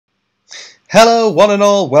Hello, one and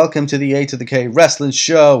all. Welcome to the A2theK Wrestling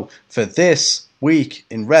Show for this week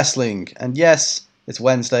in wrestling. And yes, it's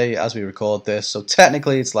Wednesday as we record this, so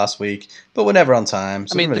technically it's last week, but we're never on time,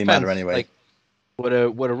 so it doesn't really matter anyway. Like,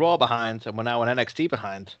 we're a Raw behind, and we're now an NXT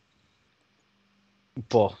behind.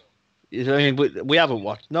 But I mean, we haven't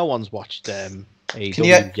watched. No one's watched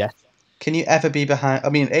AEW yet. Can you ever be behind? I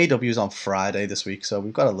mean, AEW is on Friday this week, so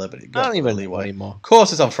we've got a little bit. I don't even know anymore. Of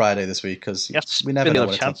course, it's on Friday this week because we never know.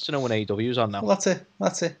 A chance to know when AEW is on now. Well,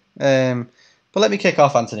 that's it. But let me kick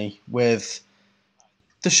off, Anthony, with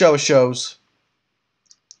the show of shows.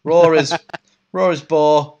 Raw is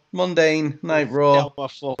bore, mundane night Raw.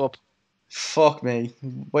 Fuck me,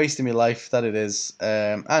 wasting my life that it is,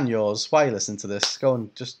 and yours. Why are you listening to this? Go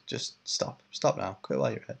and just stop now. Quit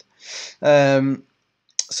while you're ahead.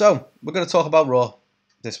 So we're going to talk about Raw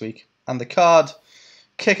this week, and the card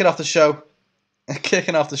kicking off the show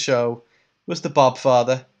was the Bob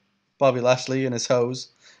Father, Bobby Lashley and his hose.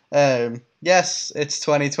 Yes, it's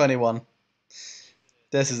 2021.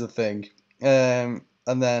 This is a thing. And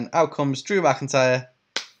then out comes Drew McIntyre,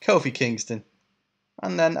 Kofi Kingston.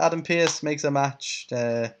 And then Adam Pearce makes a match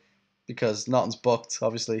because nothing's booked,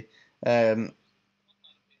 obviously. No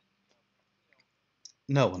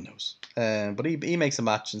one knows. But he makes a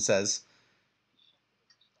match and says...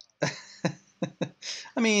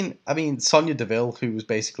 I mean, Sonya Deville, who was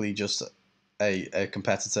basically just a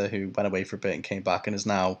competitor who went away for a bit and came back and is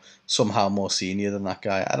now somehow more senior than that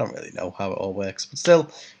guy. I don't really know how it all works, but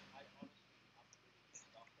still...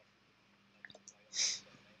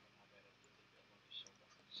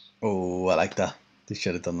 Oh, I like that. They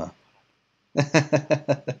should have done that.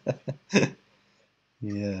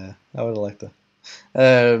 Yeah, I would have liked that.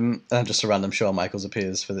 And just a random Shawn Michaels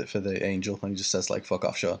appears for the Angel, and he just says like "fuck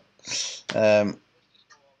off, Shawn."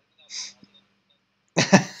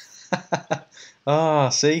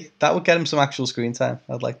 See, that would get him some actual screen time.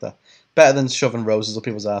 I'd like that. Better than shoving roses up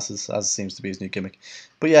people's asses, as seems to be his new gimmick.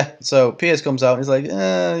 But yeah, so Pierce comes out and he's like,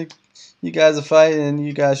 you guys are fighting,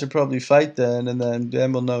 you guys should probably fight then, and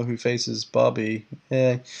then we'll know who faces Bobby.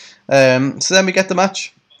 Yeah. So then we get the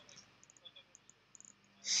match.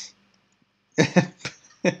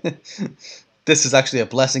 This is actually a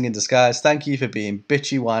blessing in disguise. Thank you for being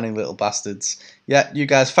bitchy, whining little bastards. Yeah, you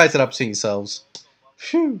guys fight it up between yourselves.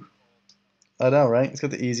 Phew. I know, right? It's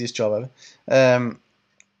got the easiest job ever.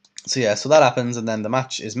 So that happens, and then the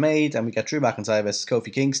match is made, and we get Drew McIntyre versus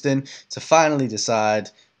Kofi Kingston to finally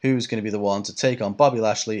decide who's going to be the one to take on Bobby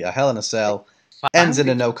Lashley, a Hell in a Cell. Ends in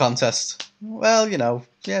a no contest. Well, yeah.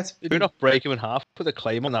 Did we not break him in half with a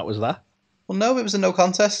claim on that? Was that? Well, no, it was a no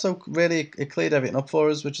contest, so really it cleared everything up for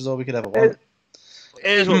us, which is all we could ever want.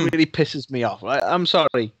 Here's what really pisses me off. Right? I'm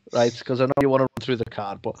sorry, right? Because I know you want to run through the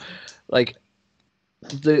card, but like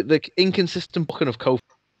the inconsistent booking of Kofi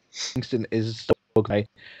Kingston is so okay.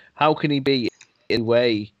 How can he be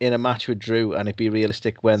in a match with Drew and it be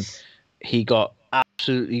realistic when he got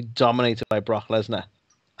absolutely dominated by Brock Lesnar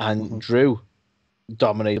and Drew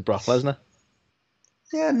dominated Brock Lesnar?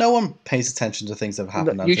 Yeah, no one pays attention to things that have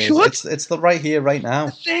happened. You should. It's the right here, right now.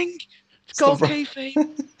 The thing. It's called kayfabe.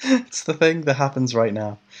 It's the thing that happens right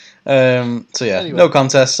now. So yeah, anyway. No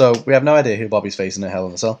contest. So we have no idea who Bobby's facing at Hell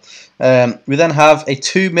in a Cell. We then have a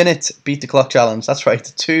 2-minute beat the clock challenge. That's right,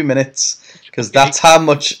 2 minutes, because that's how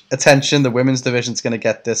much attention the women's division's going to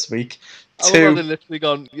get this week. Literally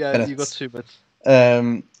gone. Yeah, minutes. You got 2 minutes.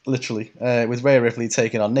 Literally, with Rhea Ripley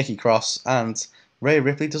taking on Nikki Cross, and Rhea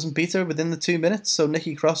Ripley doesn't beat her within the 2 minutes, so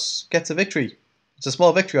Nikki Cross gets a victory. It's a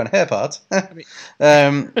small victory on her part.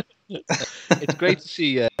 It's great to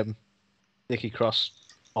see Nikki Cross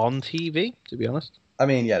on TV, to be honest. I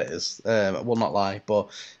mean, yeah, it is. I will not lie, but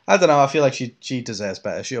I don't know. I feel like she deserves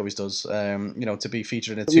better. She always does. To be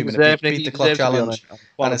featured in a 2-minute beat the clock challenge,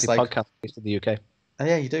 and it's like podcast based in the UK.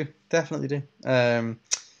 Yeah, you do, definitely do.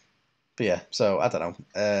 But yeah, so I don't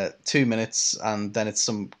know. 2 minutes, and then it's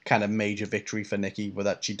some kind of major victory for Nikki, where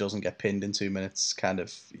that she doesn't get pinned in 2 minutes. Kind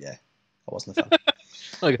of, yeah, I wasn't a fan.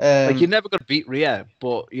 Like you're never going to beat Rhea,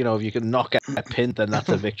 but if you can knock out a pin, then that's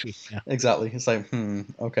a victory. Yeah. Exactly. It's like,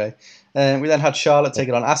 okay. We then had Charlotte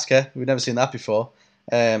taking on Asuka. We've never seen that before.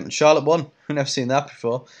 Charlotte won. We've never seen that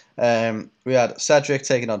before. We had Cedric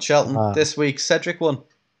taking on Shelton. This week, Cedric won.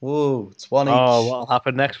 Whoa, it's one each. Oh, what'll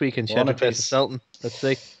happen next week in Cedric versus Shelton? Let's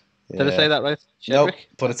see. Did I say that right? Cedric? Nope,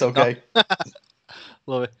 but it's okay.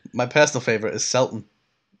 Love it. My personal favourite is Shelton.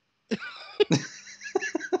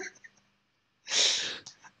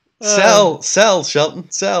 Sell, Shelton,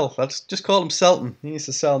 sell. Let's just call him Selton. He needs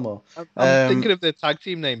to sell more. I'm thinking of the tag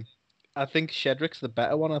team name. I think Shedrick's the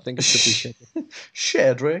better one. I think it should be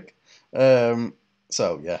Shedrick. Shedrick.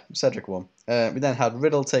 So yeah, Cedric won. We then had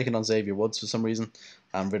Riddle taking on Xavier Woods for some reason,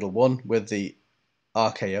 and Riddle won with the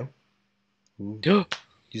RKO. Ooh,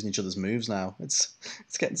 using each other's moves now. It's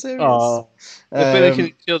getting serious. They're finishing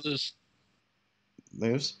each other's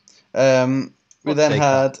moves. We then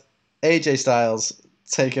had AJ Styles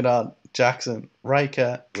taking on Jackson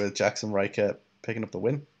Riker, with Jackson Riker picking up the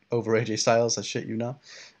win over AJ Styles. I shit you now.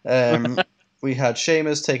 We had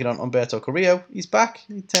Sheamus taking on Humberto Carrillo. He's back.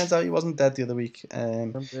 It turns out he wasn't dead the other week.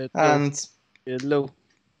 And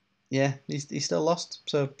yeah, he still lost.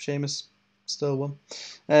 So Sheamus still won.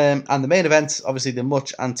 And the main event, obviously the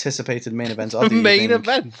much anticipated main event of the main evening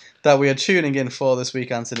event that we are tuning in for this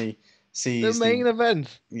week, Anthony, sees the main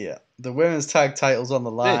event. Yeah, the women's tag titles on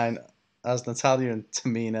the line as Natalya and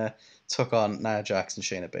Tamina took on Nia Jax and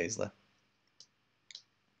Shayna Baszler.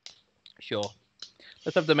 Sure.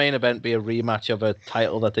 Let's have the main event be a rematch of a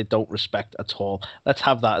title that they don't respect at all. Let's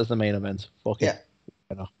have that as the main event. Fuck it.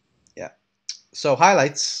 Yeah. So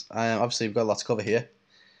highlights. Obviously, we've got a lot to cover here.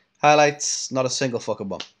 Highlights, not a single fucking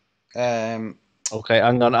one. Okay,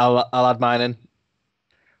 I'll add mine in.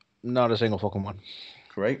 Not a single fucking one.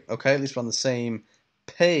 Great. Okay, at least we're on the same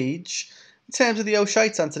page. In terms of the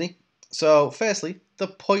O'Shites, Anthony. So, firstly, the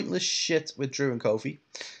pointless shit with Drew and Kofi.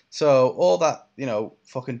 So, all that,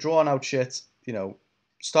 fucking drawn out shit,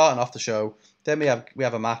 starting off the show. Then we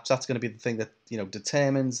have a match. That's going to be the thing that,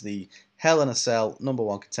 determines the Hell in a Cell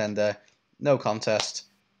 #1 contender. No contest.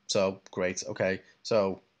 So, great. Okay.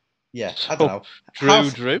 So, yeah, I don't know. Drew.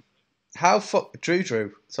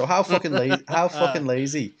 Drew. So how fucking lazy? How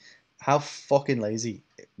fucking lazy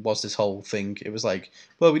was this whole thing? It was like,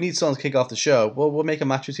 well, we need someone to kick off the show. Well, we'll make a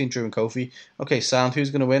match between Drew and Kofi. Okay, sound. Who's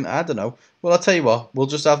going to win? I don't know. Well, I'll tell you what. We'll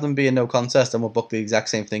just have them be a no contest, and we'll book the exact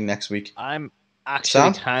same thing next week. I'm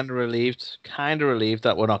actually kind of relieved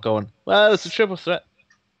that we're not going. Well, it's a triple threat.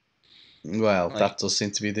 Well, that does seem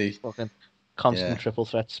to be the fucking constant triple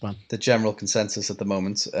threats, man. The general consensus at the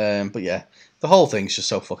moment. But yeah, the whole thing's just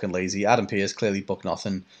so fucking lazy. Adam Pearce clearly booked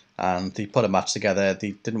nothing, and they put a match together.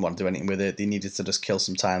 They didn't want to do anything with it. They needed to just kill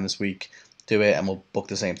some time this week, do it, and we'll book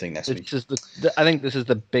the same thing next week. I think this is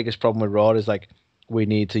the biggest problem with Raw is like, we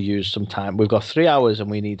need to use some time. We've got 3 hours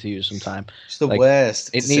and we need to use some time. It's the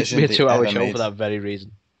worst. It needs to be a 2-hour show for that very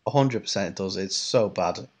reason. 100% it does. It's so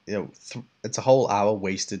bad. It's a whole hour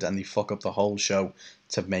wasted, and they fuck up the whole show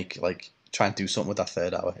to make try and do something with that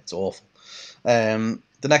third hour. It's awful. The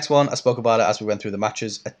next one, I spoke about it as we went through the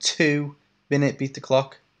matches. A 2-minute beat the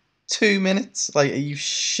clock. 2 minutes? Are you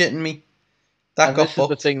shitting me? This is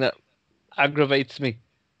the thing that aggravates me.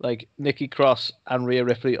 Nikki Cross and Rhea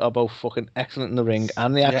Ripley are both fucking excellent in the ring,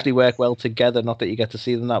 and they actually work well together. Not that you get to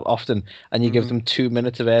see them that often, and you give them 2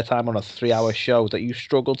 minutes of airtime on a 3-hour show that you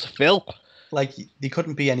struggle to fill. They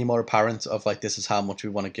couldn't be any more apparent of this is how much we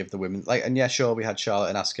want to give the women. And yeah, sure, we had Charlotte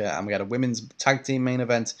and Asuka, and we had a women's tag team main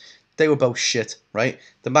event. They were both shit, right?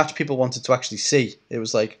 The match people wanted to actually see, it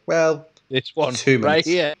was it's 2 minutes, right?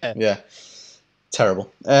 Yeah,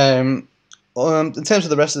 terrible. In terms of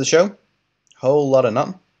the rest of the show, whole lot of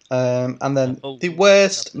nothing. And then the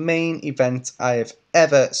worst main event I have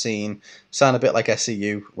ever seen. Sound a bit like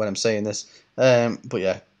SCU when I'm saying this, but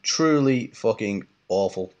yeah, truly fucking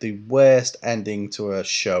awful. The worst ending to a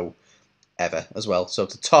show ever as well. So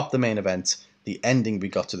to top the main event, the ending we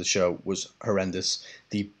got to the show was horrendous.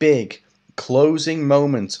 The big closing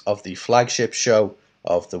moment of the flagship show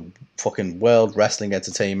of the fucking World Wrestling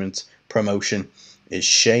Entertainment promotion is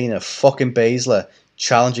Shayna fucking Baszler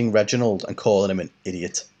challenging Reginald and calling him an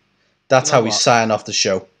idiot. That's how we sign off the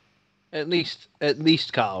show. At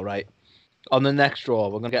least, Carl, right? On the next Raw,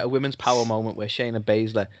 we're going to get a women's power moment where Shayna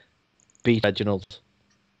Baszler beat Reginald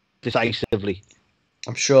decisively.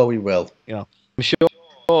 I'm sure we will. I'm sure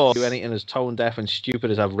we'll do anything as tone deaf and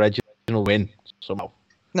stupid as have Reginald win somehow.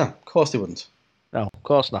 No, of course they wouldn't. No, of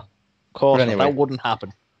course not. Of course not. That wouldn't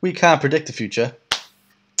happen. We can't predict the future.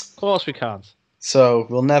 Of course we can't. So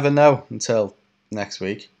we'll never know until next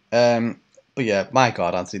week. But yeah, my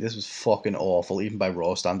God, Anthony, this was fucking awful, even by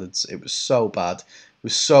Raw standards. It was so bad. It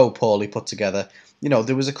was so poorly put together.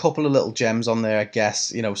 There was a couple of little gems on there, I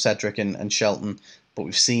guess, Cedric and Shelton, but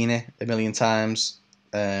we've seen it a million times.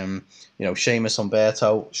 Sheamus,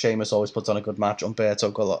 Humberto. Sheamus always puts on a good match.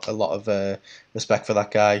 Humberto got a lot of respect for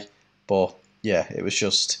that guy. But yeah, it was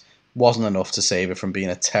just wasn't enough to save it from being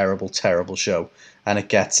a terrible, terrible show. And it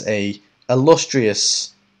gets a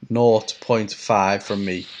illustrious 0.5 from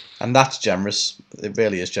me. And that's generous. It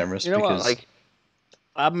really is generous. You know what?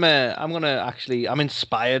 I'm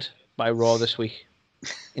inspired by Raw this week.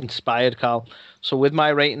 Inspired, Carl. So with my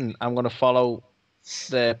rating, I'm gonna follow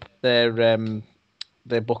their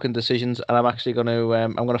their booking decisions, and I'm actually going to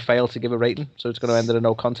I'm going to fail to give a rating, so it's going to end in a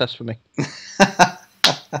no contest for me.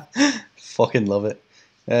 Fucking love it.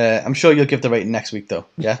 I'm sure you'll give the rating next week, though.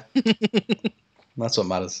 Yeah, that's what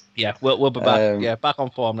matters. Yeah, we'll be back. Back on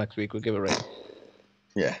form next week. We'll give a rating.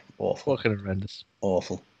 Yeah, awful. Fucking horrendous.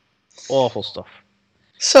 Awful stuff.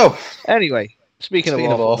 So, anyway, speaking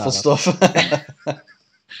of awful stuff.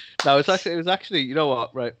 No, it was actually, you know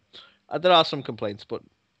what, right? There are some complaints, but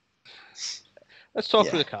let's talk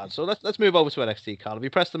through the card. So let's move over to NXT, Carl. Have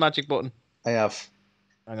you pressed the magic button? I have.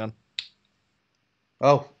 Hang on.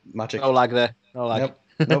 Oh, magic. No lag there. No lag.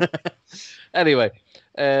 Nope. Anyway,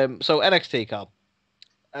 so NXT, Carl.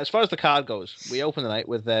 As far as the card goes, we open the night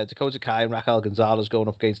with Dakota Kai and Raquel Gonzalez going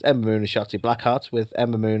up against Ember Moon and Shotzi Blackheart, with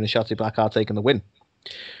Ember Moon and Shotzi Blackheart taking the win.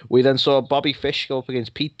 We then saw Bobby Fish go up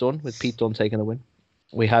against Pete Dunne, with Pete Dunne taking the win.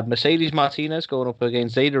 We had Mercedes Martinez going up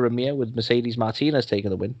against Zayda Ramir, with Mercedes Martinez taking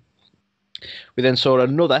the win. We then saw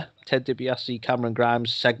another Ted DiBiase Cameron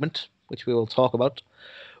Grimes segment, which we will talk about.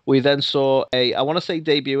 We then saw I want to say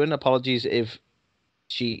debuting, apologies if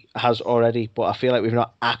she has already, but I feel like we've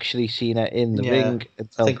not actually seen her in the ring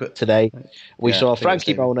until today. We saw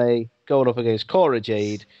Frankie Monet going up against Cora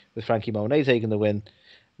Jade, with Frankie Monet taking the win.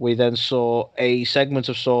 We then saw a segment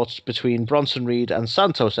of sorts between Bronson Reed and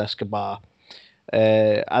Santos Escobar.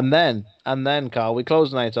 And then, Carl, we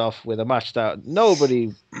closed the night off with a match that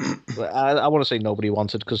nobody, I want to say nobody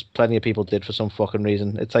wanted, because plenty of people did for some fucking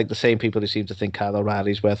reason. It's like the same people who seem to think Kyle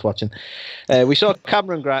O'Reilly's worth watching. We saw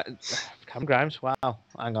Cameron Grimes, wow,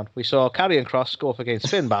 hang on. We saw Karrion Kross go up against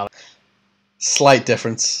Finn Balor. Slight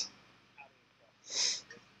difference.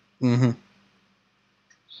 Mm-hmm.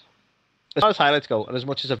 As far as highlights go, and as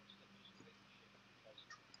much as I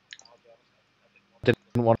didn't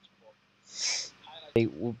want,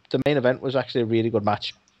 the main event was actually a really good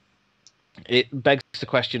match. It begs the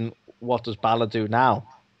question, what does Balor do now?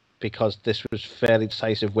 Because this was a fairly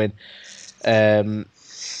decisive win. And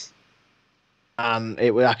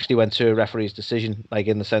it actually went to a referee's decision, like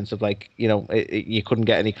in the sense of, like, you know, you couldn't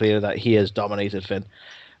get any clearer that he has dominated Finn.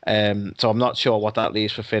 So I'm not sure what that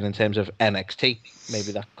leaves for Finn in terms of NXT.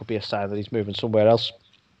 Maybe that could be a sign that he's moving somewhere else.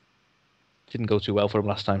 Didn't go too well for him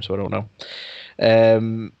last time, so I don't know.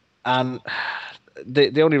 And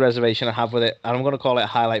the only reservation I have with it, and I'm going to call it a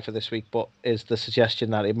highlight for this week, but is the suggestion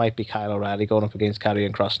that it might be Kyle O'Reilly going up against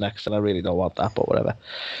Karrion Kross next, and I really don't want that, but whatever.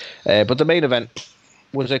 But the main event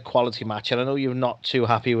was a quality match, and I know you're not too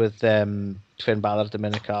happy with Finn Balor at the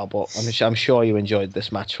minute, Carl, but I'm sure you enjoyed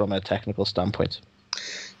this match from a technical standpoint.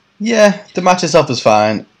 Yeah, the match itself was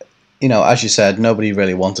fine. You know, as you said, nobody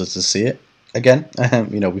really wanted to see it again.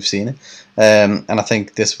 You know, we've seen it. And I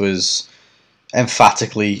think this was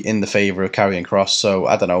emphatically in the favour of Karrion Kross, so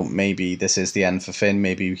I don't know, maybe this is the end for Finn.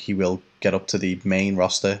 Maybe he will get up to the main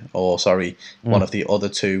roster, or one of the other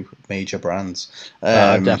two major brands.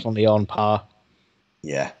 Definitely on par.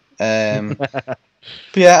 Yeah. But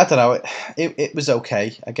yeah, I don't know. It was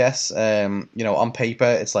okay, I guess. You know, on paper,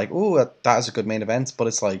 it's like, oh, that is a good main event. But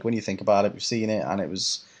it's like, when you think about it, we've seen it, and it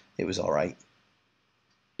was all right.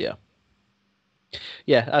 Yeah.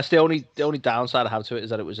 Yeah, that's the only downside I have to it,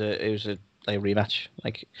 is that it was a rematch.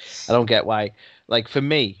 Like, I don't get why. Like, for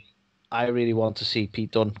me, I really want to see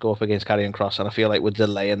Pete Dunne go up against Karrion Kross, and I feel like we're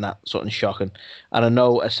delaying that, something shocking. And I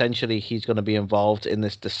know essentially he's going to be involved in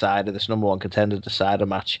this number one contender decider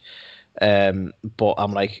match. But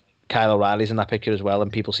I'm like, Kyle O'Reilly's in that picture as well,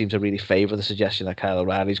 and people seem to really favour the suggestion that Kyle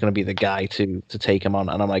O'Reilly's going to be the guy to take him on.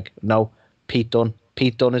 And I'm like, no, Pete Dunne.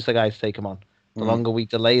 Pete Dunne is the guy to take him on. The longer we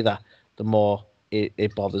delay that, the more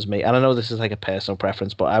it bothers me. And I know this is like a personal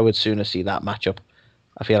preference, but I would sooner see that matchup.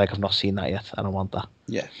 I feel like I've not seen that yet. I don't want that.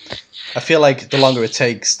 Yeah. I feel like the longer it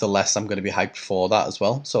takes, the less I'm going to be hyped for that as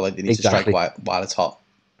well. So like, they need to strike while it's hot.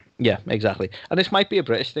 Yeah, exactly. And this might be a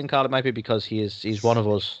British thing, Carl. It might be because he's one of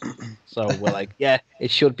us. So we're like, yeah,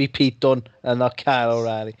 it should be Pete Dunne and not Kyle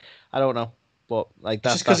O'Reilly. I don't know. But like,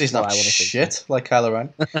 that's just because he's not shit like Kyle O'Reilly.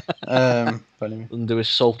 And do his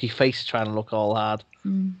sulky face trying to look all hard.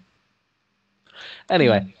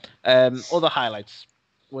 Anyway, other highlights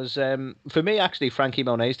was, for me, actually, Frankie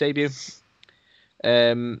Monet's debut.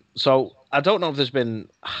 So I don't know if there's been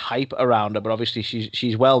hype around her, but obviously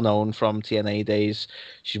she's well known from TNA days.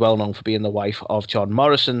 She's well known for being the wife of John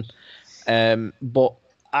Morrison. But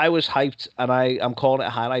I was hyped, and I'm calling it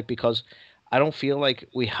a highlight because I don't feel like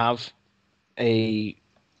we have a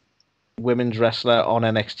women's wrestler on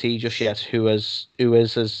NXT just yet who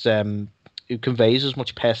conveys as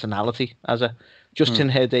much personality as her. Just in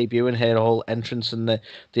her debut and her whole entrance and the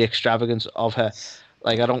extravagance of her.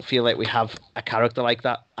 Like, I don't feel like we have a character like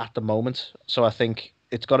that at the moment. So I think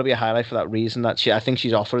it's got to be a highlight for that reason. That I think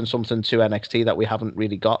she's offering something to NXT that we haven't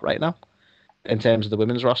really got right now in terms of the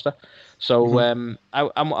women's roster. So I'm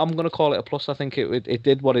going to call it a plus. I think it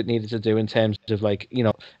did what it needed to do in terms of, like, you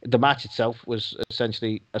know, the match itself was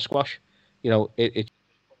essentially a squash. You know, it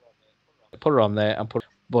put her on there and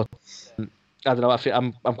but I don't know.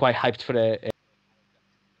 I'm quite hyped for it.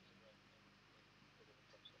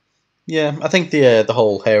 Yeah, I think the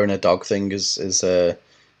whole hair and a dog thing is it's a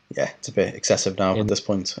bit excessive now at this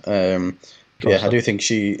point. Yeah, I do think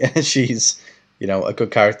she's, you know, a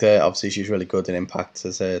good character. Obviously, she's really good in Impact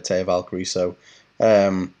as a Taya Valkyrie. So,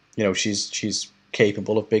 you know, she's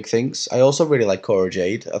capable of big things. I also really like Cora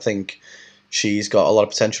Jade. I think she's got a lot of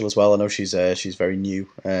potential as well. I know she's very new,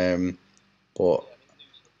 but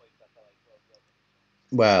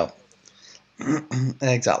well,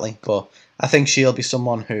 exactly. But I think she'll be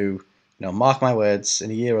someone who, you know, mark my words,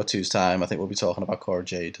 in a year or two's time, I think we'll be talking about Cora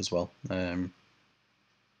Jade as well.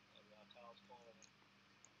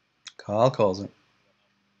 Carl calls it.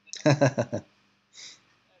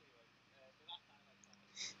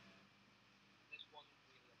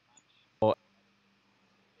 But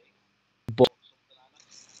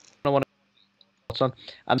I want to on,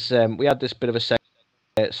 and we had this bit of a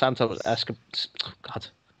Santos Escobar. God,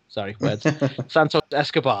 sorry, words. Santos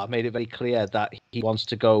Escobar made it very clear that he wants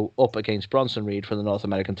to go up against Bronson Reed for the North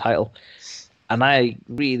American title, and I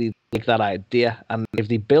really like that idea. And if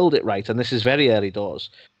they build it right, and this is very early doors,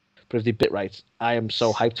 but if they build it right, I am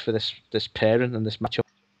so hyped for this pairing and this matchup.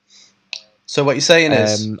 So what you're saying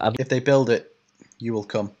is, if they build it, you will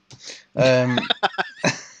come.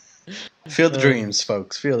 Feel the dreams,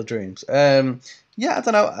 folks. Feel the dreams. Yeah, I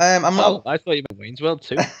don't know. I'm not. I thought you meant Wayne's World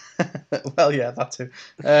too. Well, yeah, that too.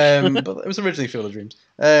 But it was originally Feel the Dreams.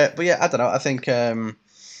 But yeah, I don't know. I think I'm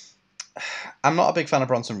not a big fan of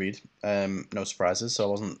Bronson Reed. No surprises. So I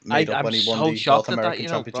wasn't made up when he won the North American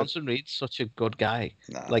Championship. Bronson Reed's such a good guy.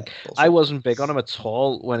 Nah, like, bullshit. I wasn't big on him at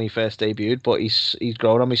all when he first debuted, but he's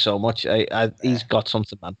grown on me so much. He's got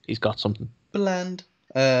something, man. He's got something. Bland.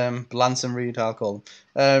 Blanson Reed, I'll call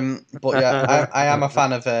him. But yeah, I am a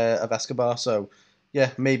fan of Escobar. So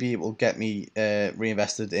yeah, maybe it will get me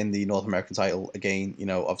reinvested in the North American title again. You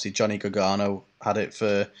know, obviously Johnny Gargano had it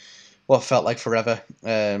for what felt like forever.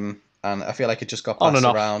 And I feel like it just got passed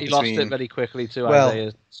around. He lost it very quickly to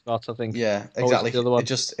Isaiah Scott, I think. Yeah, exactly. It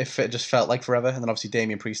just felt like forever, and then obviously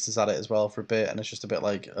Damian Priest has had it as well for a bit, and it's just a bit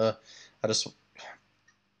like I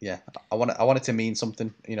want it to mean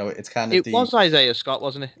something. You know, it's kind of. It was Isaiah Scott,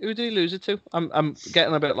 wasn't it? Who did he lose it to? I'm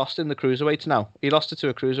getting a bit lost in the cruiserweights now. He lost it to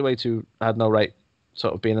a cruiserweight who had no right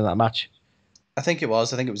sort of being in that match. I think it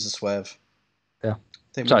was a Swerve. Yeah.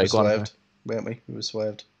 I think we were swerved, weren't we? We were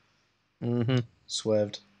swerved. Mm-hmm.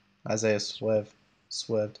 Swerved. Isaiah swerved.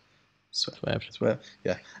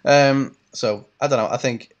 Yeah. So I don't know. I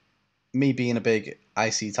think me being a big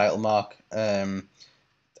IC title mark,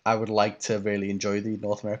 I would like to really enjoy the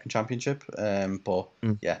North American Championship. But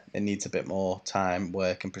yeah, it needs a bit more time,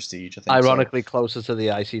 work, and prestige. I think. Ironically, closer to the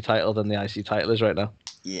IC title than the IC title is right now.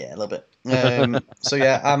 Yeah, a little bit. So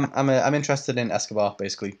yeah, I'm interested in Escobar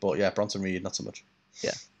basically, but yeah, Bronson Reed not so much.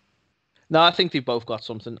 Yeah. No, I think they've both got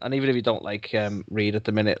something, and even if you don't like Reed at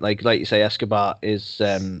the minute, like you say, Escobar is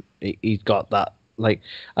he's got that. Like,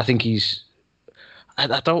 I think he's.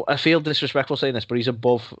 I feel disrespectful saying this, but he's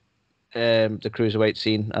above the cruiserweight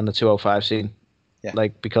scene and the 205 scene. Yeah.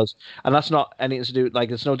 Like, because, and that's not anything to do. Like,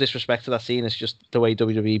 it's no disrespect to that scene. It's just the way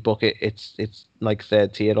WWE book it. It's like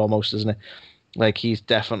third tier almost, isn't it? Like, he's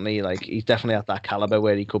definitely at that caliber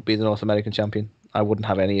where he could be the North American champion. I wouldn't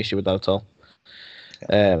have any issue with that at all.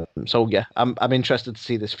 So yeah, I'm interested to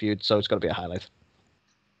see this feud, so it's got to be a highlight.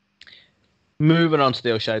 Moving on to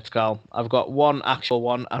the O'Shea Carl, I've got one actual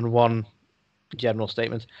one and one general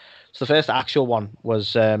statement. So the first actual one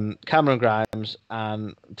was Cameron Grimes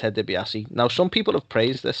and Ted DiBiase. Now, some people have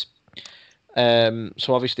praised this. So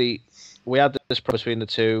obviously, we had this between the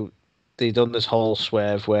two. They'd done this whole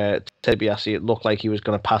swerve where Ted DiBiase, it looked like he was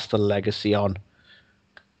going to pass the legacy on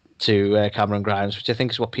to Cameron Grimes, which I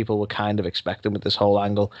think is what people were kind of expecting with this whole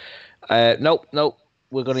angle. Nope,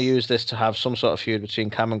 we're going to use this to have some sort of feud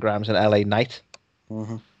between Cameron Grimes and LA Knight.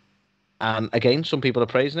 Mm-hmm. And again, some people are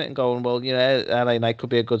praising it and going, well, you know, LA Knight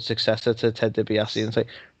could be a good successor to Ted DiBiase. And say,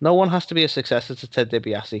 no one has to be a successor to Ted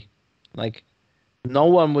DiBiase. Like, no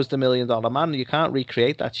one was the $1 million man. You can't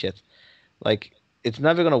recreate that shit. Like, it's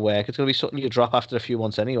never going to work. It's going to be something you drop after a few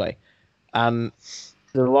months anyway. And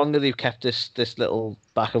the longer they've kept this little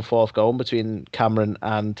back and forth going between Cameron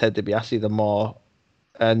and Ted DiBiase, the more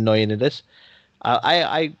annoying it is.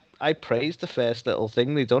 I praised the first little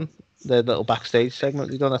thing they done, the little backstage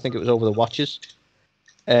segment they done. I think it was over the Watchers.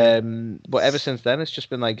 But ever since then, it's just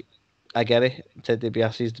been like, I get it. Ted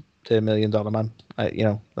DiBiase's the $1 million man.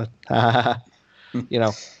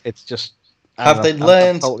 It's just, I don't Have know. they I'm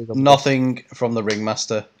learned totally done with it. nothing from the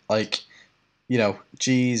ringmaster? Like,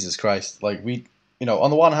 Jesus Christ. Like, on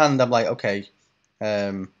the one hand, I'm like, okay,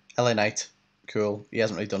 LA Knight, cool. He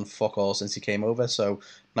hasn't really done fuck all since he came over, so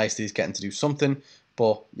nice that he's getting to do something.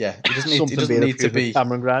 But yeah, he doesn't need. He Something doesn't being need to approved with be.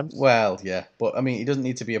 Cameron Grimes. Well, yeah, but I mean, he doesn't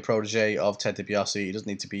need to be a protege of Ted DiBiase. He doesn't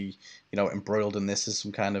need to be, embroiled in this as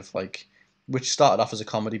some kind of like, which started off as a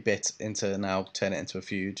comedy bit into now turn it into a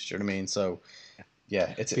feud. Do you know what I mean? So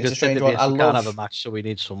yeah, it's a Because Ted strange one. I DiBiase can't have a love match, so we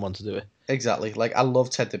need someone to do it. exactly like I love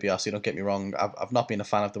Ted DiBiase. Don't get me wrong. I've not been a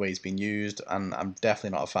fan of the way he's been used, and I'm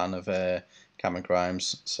definitely not a fan of Cameron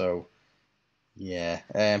Grimes. So yeah,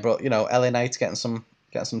 but LA Knight getting some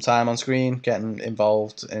time on screen, getting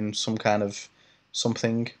involved in some kind of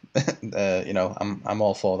something. I'm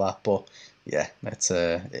all for that. But yeah,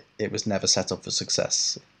 it was never set up for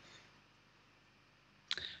success.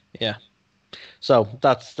 Yeah. So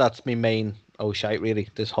that's my main shite really.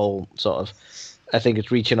 This whole sort of, I think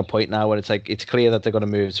it's reaching a point now where it's like it's clear that they're going to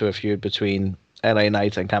move to a feud between LA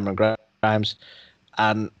Knight and Cameron Grimes,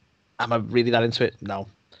 and am I really that into it? No.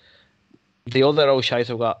 The other shite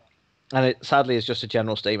I've got, and it sadly is just a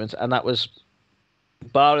general statement, and that was,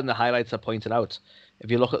 barring the highlights I pointed out,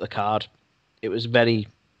 if you look at the card, it was very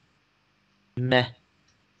meh.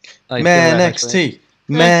 Like, Man NXT.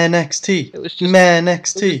 Man NXT. It was just Man It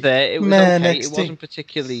was NXT. there. It was Man okay. NXT. It wasn't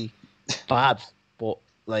particularly bad, but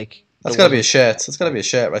like That's got to be a shirt. That's got to be a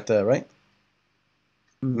shirt right there, right?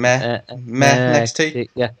 Meh. Meh NXT.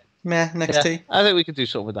 Yeah. Meh NXT. Yeah, I think we could do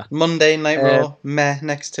something with that. Monday Night Raw. Meh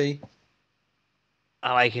NXT.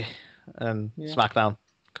 I like it. And Yeah. SmackDown,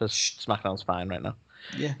 because SmackDown's fine right now.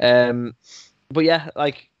 Yeah. But yeah,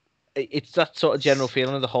 like it's that sort of general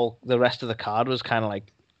feeling of the rest of the card was kind of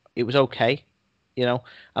like it was okay, and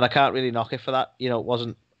I can't really knock it for that. It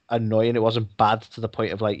wasn't annoying, it wasn't bad to the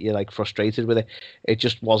point of like you're like frustrated with it. It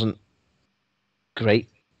just wasn't great.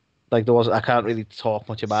 Like I can't really talk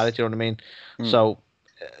much about it. You know what I mean? So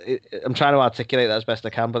I'm trying to articulate that as best I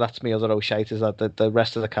can, but that's me other shite is that the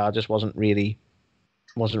rest of the card just wasn't really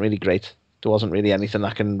great. There wasn't really anything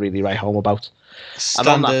I can really write home about.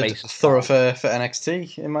 Standard and on that basis, thoroughfare for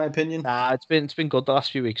NXT, in my opinion. Nah, it's been good the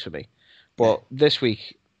last few weeks for me, but this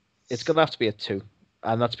week it's gonna have to be a 2,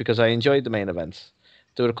 and that's because I enjoyed the main event.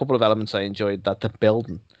 There were a couple of elements I enjoyed that they're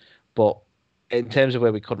building, but in terms of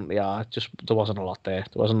where we currently are, just there wasn't a lot there.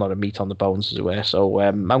 There wasn't a lot of meat on the bones, as it were. So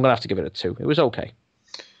I'm gonna have to give it a 2. It was okay.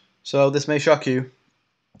 So this may shock you.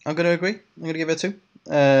 I'm gonna agree. I'm gonna give it a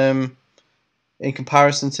 2. In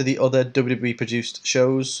comparison to the other WWE produced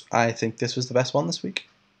shows, I think this was the best one this week,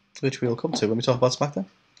 which we'll come to when we talk about SmackDown.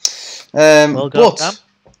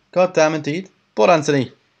 Goddamn indeed. But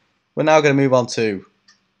Anthony, we're now going to move on to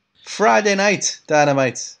Friday Night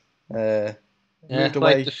Dynamite. Moved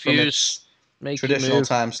away from its traditional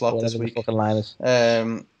time slot this week.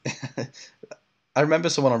 I remember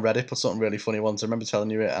someone on Reddit put something really funny once. I remember telling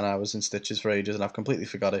you it, and I was in stitches for ages, and I've completely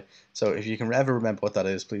forgot it. So if you can ever remember what that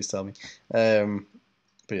is, please tell me. But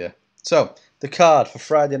yeah. So, the card for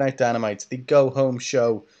Friday Night Dynamite, the go-home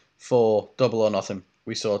show for Double or Nothing.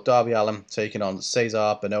 We saw Darby Allin taking on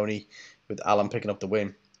Cesar Bononi, with Allin picking up the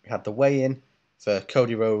win. We had the weigh-in for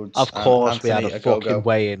Cody Rhodes. Of course, and Anthony we had a fucking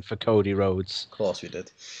weigh-in for Cody Rhodes. Of course we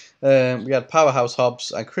did. We had Powerhouse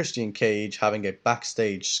Hobbs and Christian Cage having a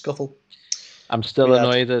backstage scuffle. I'm still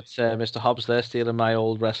annoyed that Mr. Hobbs there stealing my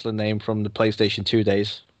old wrestling name from the PlayStation 2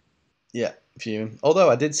 days. Yeah, fuming. Although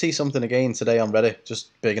I did see something again today on Reddit,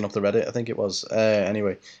 just bigging up the Reddit, I think it was.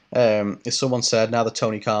 Anyway, if someone said now that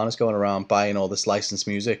Tony Khan is going around buying all this licensed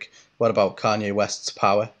music, what about Kanye West's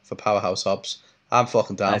Power for Powerhouse Hobbs? I'm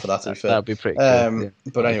fucking down for that, to be fair. That'd be pretty cool.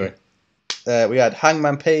 But anyway, we had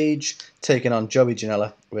Hangman Page taking on Joey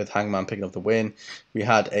Janela, with Hangman picking up the win. We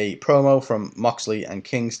had a promo from Moxley and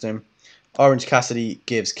Kingston. Orange Cassidy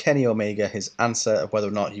gives Kenny Omega his answer of whether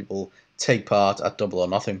or not he will take part at Double or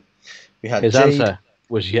Nothing. We had his answer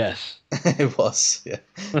was yes. It was, yeah.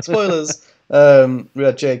 Spoilers. We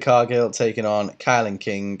had Jade Cargill taking on Kylan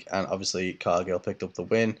King, and obviously Cargill picked up the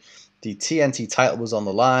win. The TNT title was on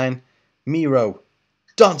the line. Miro,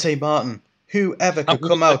 Dante Martin, whoever could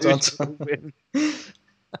come out on top.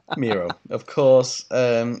 Miro, of course. We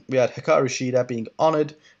had Hikaru Shida being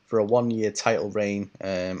honoured for a 1-year title reign,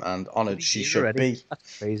 and honoured she should be.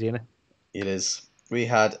 That's crazy, isn't it? It is. We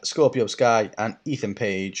had Scorpio Sky and Ethan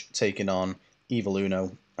Page taking on Evil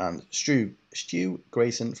Uno and Stu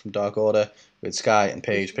Grayson from Dark Order, with Sky and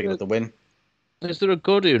Page picking up the win. Is there a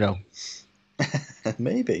good Uno?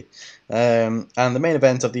 Maybe. And the main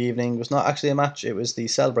event of the evening was not actually a match, it was the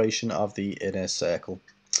celebration of the Inner Circle.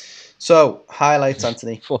 So, highlights,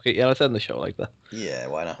 Anthony. Fuck it, yeah, let's end the show like that. Yeah,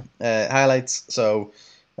 why not? Highlights. So,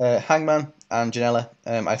 Hangman and Janela,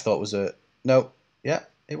 I thought was a... No, yeah,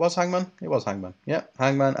 it was Hangman. It was Hangman. Yeah,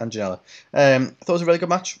 Hangman and Janela. I thought it was a really good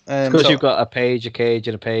match. Because you've got a cage, a cage,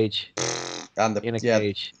 and a page. And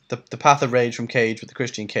cage. The Path of Rage from Cage with the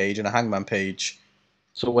Christian Cage and a Hangman page.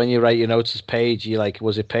 So when you write your notes as page, you like,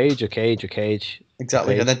 was it page or cage or cage?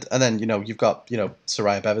 Exactly, and then you've got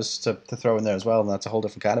Soraya Bevis to throw in there as well, and that's a whole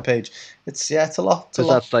different kind of page. It's a lot. Because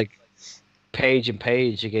that's like page and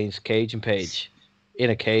page against cage and page in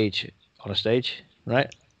a cage on a stage,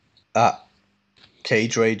 right?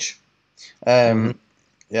 Cage Rage,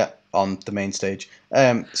 yeah, on the main stage.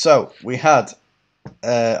 So we had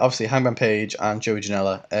obviously Hangman Page and Joey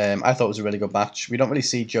Janela. I thought it was a really good match. We don't really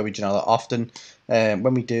see Joey Janela often.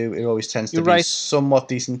 When we do, it always tends to be somewhat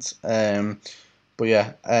decent. But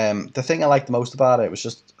yeah, the thing I liked the most about it was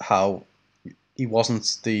just how he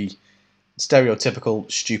wasn't the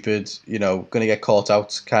stereotypical stupid, gonna get caught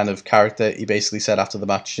out kind of character. He basically said after the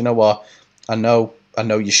match, you know what, I know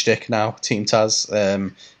your shtick now, Team Taz.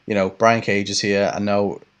 Brian Cage is here. I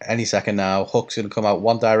know any second now, Hook's gonna come out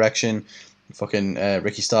one direction. Fucking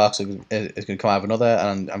Ricky Starks is going to come out of another,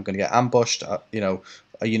 and I'm going to get ambushed. Are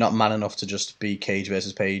you not man enough to just be Cage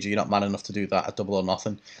versus Page? Are you not man enough to do that at Double or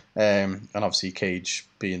Nothing? And obviously Cage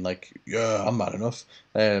being like, yeah, I'm man enough.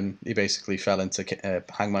 He basically fell into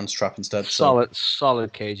Hangman's trap instead.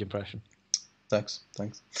 Solid Cage impression. Thanks.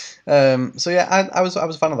 So yeah, I was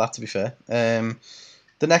a fan of that, to be fair.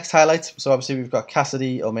 The next highlight. So obviously we've got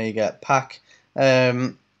Cassidy, Omega, Pac.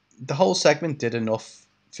 The whole segment did enough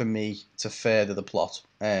for me to further the plot,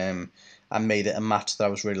 and made it a match that I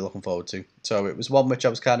was really looking forward to. So it was one which I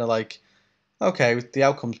was kind of like, okay, the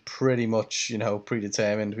outcome's pretty much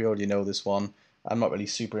predetermined. We already know this one. I'm not really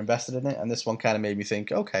super invested in it, and this one kind of made me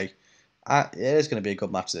think, okay, it is going to be a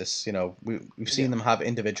good match. This, we've seen them have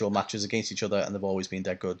individual matches against each other, and they've always been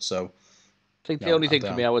dead good. So I think the only thing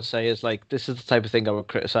for me I would say is like, this is the type of thing I would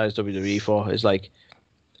criticize WWE for, is like,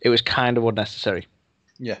 it was kind of unnecessary.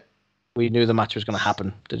 Yeah. We knew the match was going to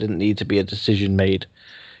happen. There didn't need to be a decision made,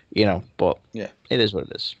 but yeah, it is what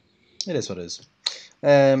it is. It is what it is.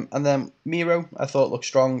 And then Miro, I thought looked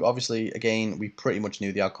strong. Obviously, again, we pretty much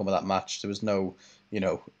knew the outcome of that match. There was no,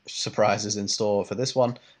 surprises in store for this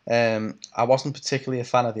one. I wasn't particularly a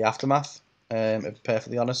fan of the aftermath, if I'm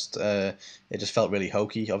perfectly honest. It just felt really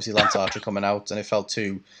hokey. Obviously, Lance Archer coming out, and it felt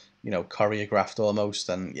too choreographed almost,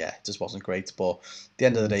 and yeah, it just wasn't great. But at the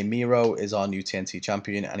end of the day, Miro is our new TNT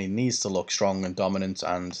champion, and he needs to look strong and dominant,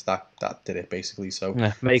 and that did it basically. So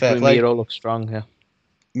yeah, make Miro look strong. Yeah,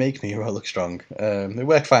 make Miro look strong. It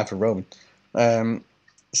worked fine for Roman.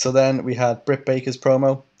 So then we had Britt Baker's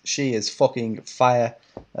promo. She is fucking fire.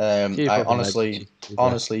 I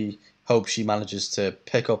honestly hope she manages to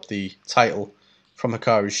pick up the title from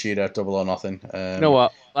Hikaru Shida at Double or Nothing. You know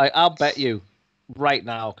what? I'll bet you right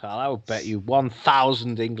now, Carl, I would bet you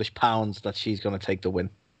 1,000 English pounds that she's going to take the win.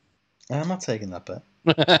 I'm not taking that bet.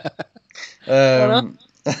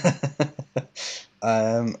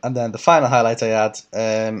 And then the final highlight I had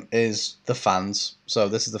is the fans. So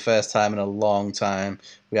this is the first time in a long time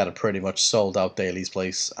we had a pretty much sold out Daly's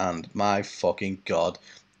Place, and my fucking god,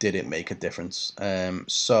 did it make a difference.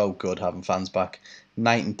 So good having fans back.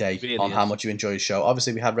 Night and day really on how much you enjoy the show.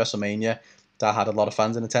 Obviously we had WrestleMania that had a lot of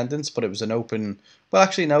fans in attendance, but it was an open... Well,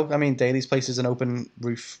 actually, no. I mean, Daly's Place is an open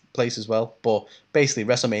roof place as well. But basically,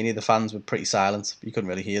 WrestleMania, the fans were pretty silent. You couldn't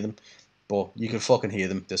really hear them. But you could fucking hear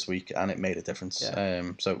them this week, and it made a difference. Yeah.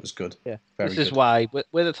 So it was good. Yeah. This is why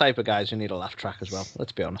we're the type of guys who need a laugh track as well.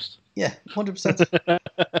 Let's be honest. Yeah, 100%.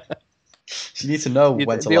 You need to know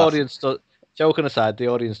when to the laugh. Audience joking aside, the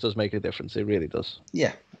audience does make a difference. It really does.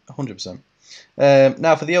 Yeah, 100%.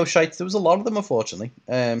 Now for the O'Shites, there was a lot of them, unfortunately.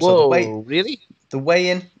 Whoa, really? The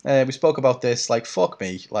weigh-in, we spoke about this. Like, fuck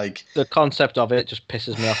me. Like, the concept of it just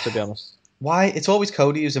pisses me off, to be honest. Why? It's always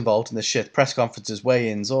Cody who's involved in this shit. Press conferences,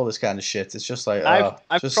 weigh-ins, all this kind of shit. It's just like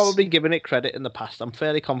I've probably given it credit in the past. I'm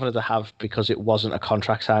fairly confident I have, because it wasn't a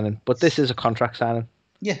contract signing, but this is a contract signing.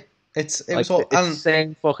 Yeah, it's the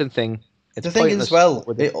same fucking thing. It's the thing is, as well,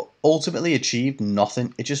 it ultimately achieved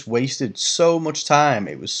nothing. It just wasted so much time.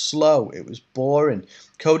 It was slow. It was boring.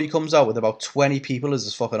 Cody comes out with about 20 people as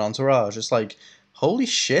his fucking entourage. It's like, holy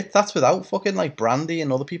shit, that's without fucking like Brandy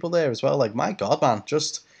and other people there as well. Like, my god, man,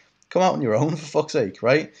 just come out on your own, for fuck's sake,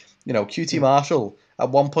 right? QT Marshall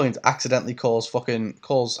at one point accidentally calls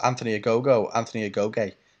Anthony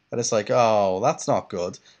Agoge, and it's like, oh, that's not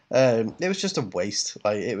good. It was just a waste.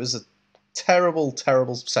 Like, it was Terrible,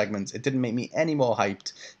 terrible segment. It didn't make me any more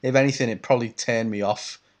hyped. If anything, it probably turned me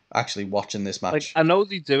off actually watching this match. Like, I know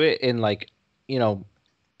they do it in, like, you know,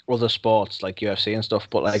 other sports like UFC and stuff,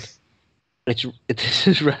 but like, this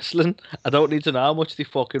is wrestling. I don't need to know how much they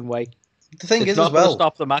fucking weigh. The thing It's is, not as well, going to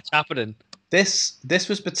stop the match happening. This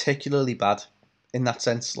was particularly bad in that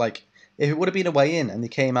sense. Like, if it would have been a weigh in and they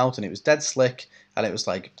came out and it was dead slick and it was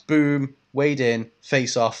like boom, weighed in,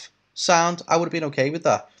 face off, sound, I would have been okay with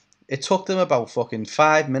that. It took them about fucking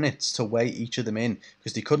 5 minutes to weigh each of them in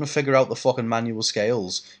because they couldn't figure out the fucking manual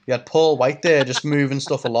scales. You had Paul White there just moving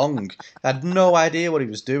stuff along. I had no idea what he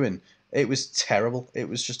was doing. It was terrible. It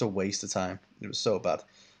was just a waste of time. It was so bad.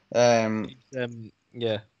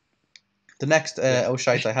 Yeah. The next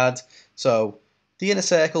shite I had, so the Inner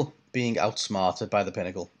Circle being outsmarted by the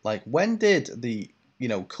Pinnacle. Like, when did the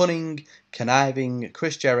cunning, conniving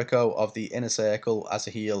Chris Jericho of the Inner Circle as a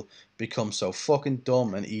heel become so fucking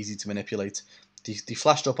dumb and easy to manipulate? They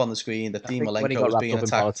flashed up on the screen that Dean Malenko was being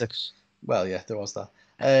attacked. Well, yeah, there was that.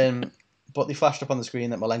 But they flashed up on the screen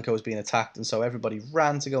that Malenko was being attacked, and so everybody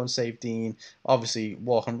ran to go and save Dean, obviously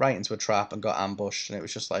walking right into a trap and got ambushed, and it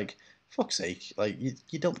was just like, fuck's sake, like,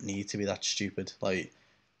 you don't need to be that stupid. Like,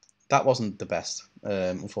 that wasn't the best,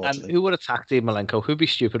 unfortunately. And who would attack Dean Malenko? Who'd be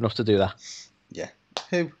stupid enough to do that? Yeah.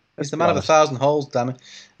 Who? He's the man of 1,000 holes, damn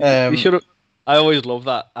it. You should have. I always love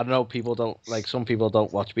that. I know people don't, like, some people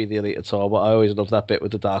don't watch Be the Elite at all, but I always love that bit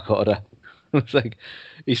with the Dark Order. It's like,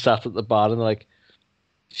 he sat at the bar and they're like,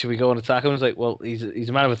 should we go and attack him? It's like, well, he's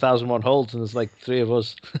a man of 1,001 holds, and there's like 3 of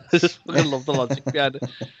us. I just fucking love the logic behind it.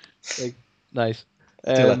 Like, nice.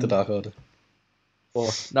 I do like the Dark Order.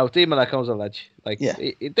 But no, Dean Malenko's a ledge. Like, yeah.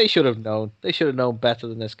 They should have known. They should have known better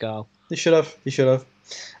than this, Carl. They should have.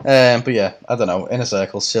 But yeah, I don't know. Inner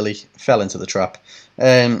Circle, silly, fell into the trap.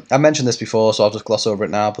 I mentioned this before, so I'll just gloss over it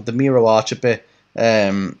now. But the Miro Archer bit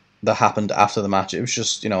that happened after the match, it was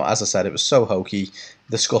just, as I said, it was so hokey.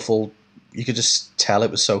 The scuffle, you could just tell it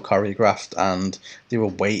was so choreographed, and they were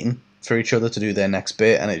waiting for each other to do their next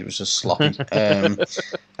bit, and it was just sloppy. And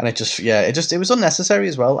it was unnecessary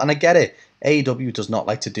as well. And I get it. AEW does not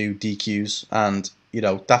like to do DQs, and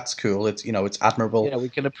that's cool. It's it's admirable. Yeah, we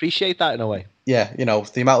can appreciate that in a way. Yeah,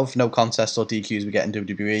 the amount of no contests or DQs we get in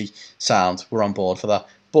WWE, sound, we're on board for that.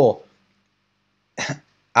 But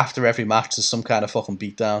after every match, there's some kind of fucking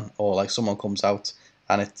beatdown, or like someone comes out,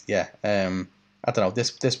 and I don't know.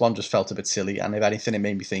 This one just felt a bit silly, and if anything, it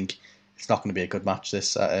made me think it's not going to be a good match.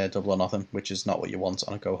 This Double or Nothing, which is not what you want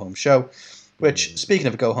on a go home show. Which, speaking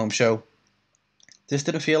of a go home show, this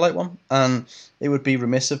didn't feel like one, and it would be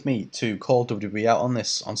remiss of me to call WWE out on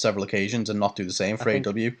this on several occasions and not do the same for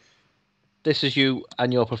AEW. This is you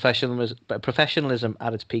and your professionalism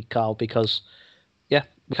at its peak, Carl. Because we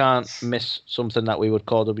can't miss something that we would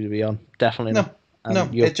call WWE on. Definitely not. No,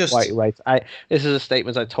 you're quite right. This is a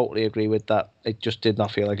statement I totally agree with. That it just did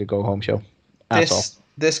not feel like a go home show at all.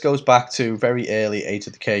 This goes back to very early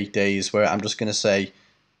A2theK days, where I'm just going to say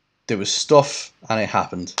there was stuff and it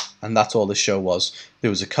happened, and that's all this show was. There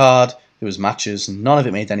was a card, there was matches, and none of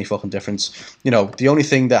it made any fucking difference. The only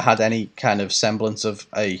thing that had any kind of semblance of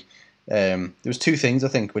a there was 2 things, I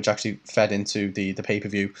think, which actually fed into the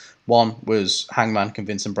pay-per-view. One was Hangman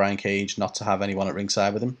convincing Brian Cage not to have anyone at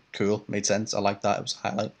ringside with him. Cool, made sense. I liked that. It was a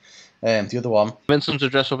highlight. The other one... Convince him to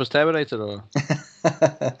dress up as Terminator, or...?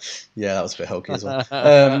 Yeah, that was a bit hokey as well.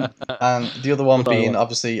 And the other one being,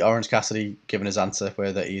 obviously, Orange Cassidy giving his answer,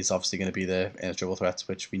 where that he's obviously going to be there in a triple threat,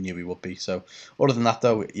 which we knew he would be. So, other than that,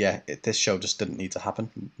 though, this show just didn't need to happen,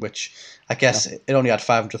 which I guess it only had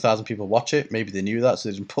 500,000 people watch it. Maybe they knew that, so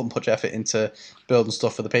they didn't put much effort into building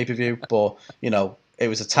stuff for the pay-per-view. But, it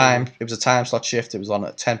was a time slot shift. It was on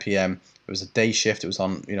at 10 p.m. It was a day shift. It was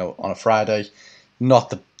on, on a Friday.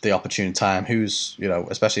 Not the opportune time. Who's,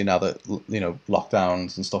 especially now that,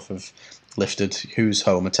 lockdowns and stuff have lifted, who's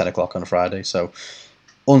home at 10 o'clock on a Friday? So,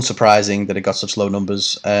 unsurprising that it got such low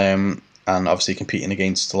numbers, and obviously competing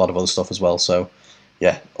against a lot of other stuff as well. So,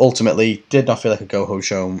 yeah, ultimately, did not feel like a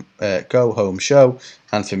go-home show,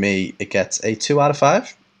 and for me, it gets a 2 out of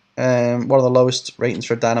 5. One of the lowest ratings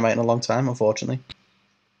for Dynamite in a long time, unfortunately.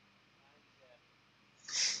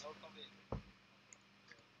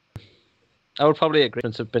 I would probably agree.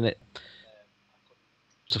 Have been it.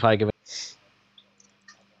 If I give it,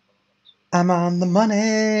 I'm on the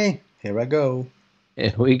money. Here I go.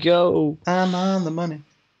 Here we go. I'm on the money.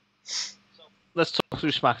 Let's talk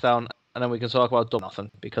through SmackDown, and then we can talk about Double or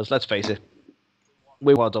Nothing. Because let's face it,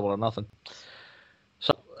 we want Double or Nothing.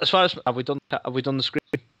 So, as far as have we done the screen?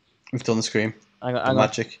 We've done the screen. Hang on.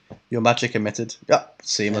 Your magic emitted. Yeah,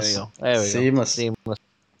 seamless. There we go. Seamless.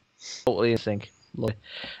 Totally in sync. Lovely.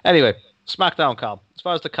 Anyway. SmackDown, Carl. As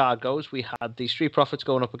far as the card goes, we had the Street Profits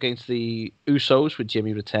going up against the Usos, with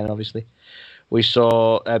Jimmy returning, obviously. We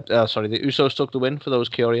saw, the Usos took the win, for those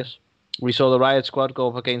curious. We saw the Riot Squad go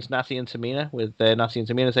up against Natty and Tamina, with Natty and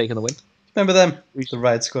Tamina taking the win. Remember them? The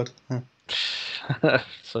Riot Squad.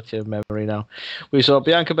 Such a memory now. We saw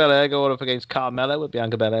Bianca Belair going up against Carmella, with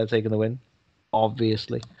Bianca Belair taking the win,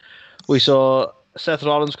 obviously. We saw Seth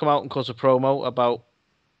Rollins come out and cut a promo about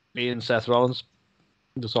being Seth Rollins.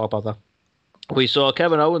 We'll talk about that. We saw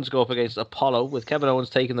Kevin Owens go up against Apollo, with Kevin Owens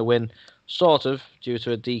taking the win, sort of, due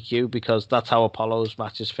to a DQ, because that's how Apollo's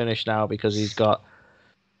matches finish now, because he's got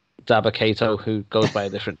Dabba Kato, who goes by a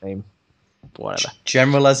different name. Whatever.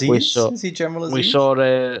 General Aziz? Is he General Aziz? We saw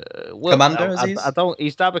Commander Aziz? I don't.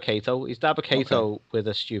 He's Dabba Kato. He's Dabba Kato with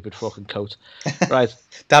a stupid fucking coat. Right.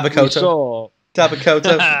 Dabba Kato. Dabba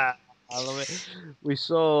Kato. I love it. We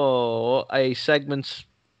saw a segment.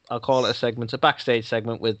 I'll call it a segment, a backstage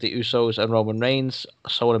segment with the Usos and Roman Reigns.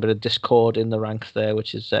 Sowing a bit of discord in the ranks there,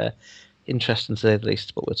 which is interesting to say the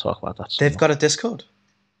least. But we'll talk about that. They've got a Discord.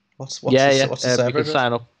 What's the server? You can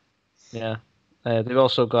sign up. Yeah. They've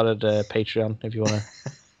also got a Patreon if you want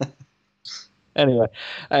to. Anyway,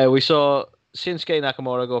 we saw Shinsuke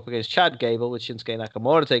Nakamura go up against Chad Gable, with Shinsuke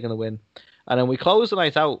Nakamura taking the win. And then we closed the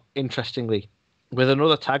night out, interestingly, with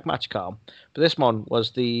another tag match, Carl. But this one was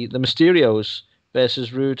the Mysterios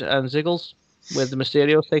versus Rude and Ziggles, with the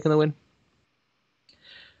Mysterios taking the win.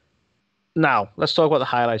 Now, let's talk about the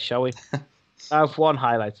highlights, shall we? I have one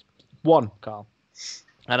highlight. One, Carl.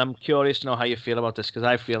 And I'm curious to know how you feel about this, because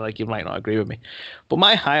I feel like you might not agree with me. But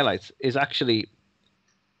my highlight is actually,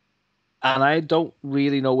 and I don't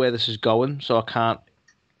really know where this is going, so I can't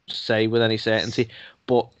say with any certainty,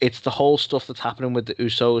 but it's the whole stuff that's happening with the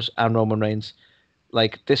Usos and Roman Reigns.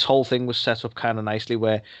 Like, this whole thing was set up kind of nicely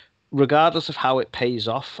where, regardless of how it pays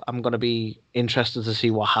off, I'm going to be interested to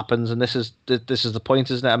see what happens. And this is the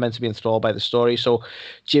point, isn't it? I'm meant to be enthralled by the story. So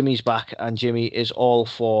Jimmy's back, and Jimmy is all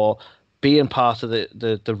for being part of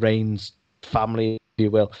the Reigns family, if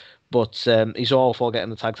you will, but he's all for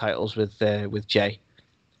getting the tag titles with Jay.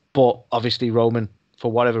 But obviously Roman,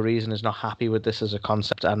 for whatever reason, is not happy with this as a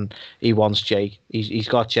concept, and he wants Jay. He's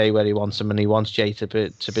got Jay where he wants him, and he wants Jay to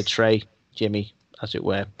betray Jimmy, as it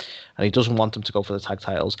were, and he doesn't want him to go for the tag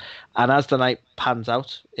titles. And as the night pans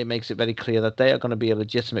out, it makes it very clear that they are going to be a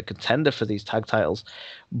legitimate contender for these tag titles,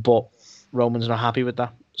 but Roman's not happy with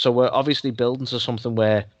that. So we're obviously building to something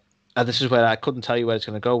where, and this is where I couldn't tell you where it's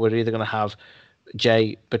going to go. We're either going to have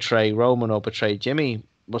Jay betray Roman or betray Jimmy,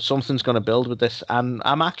 but something's going to build with this. And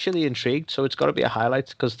I'm actually intrigued, so it's got to be a highlight,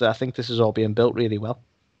 because I think this is all being built really well.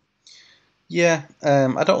 Yeah,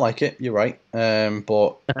 I don't like it, you're right.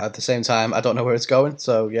 But at the same time, I don't know where it's going.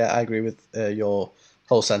 So, yeah, I agree with your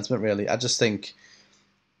whole sentiment, really. I just think,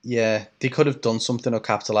 yeah, they could have done something or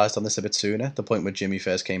capitalised on this a bit sooner, the point where Jimmy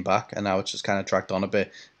first came back, and now it's just kind of dragged on a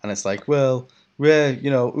bit. And it's like, well, we're going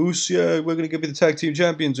to give you the tag team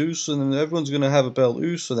champions, Us, and then everyone's going to have a belt,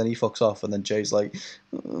 Us, and then he fucks off, and then Jay's like,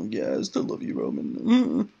 oh, yeah, I still love you,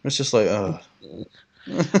 Roman. It's just like, oh.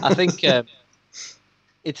 I think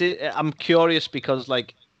I'm curious, because,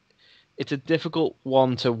 like, it's a difficult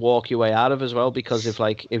one to walk your way out of as well, because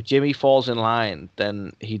if Jimmy falls in line,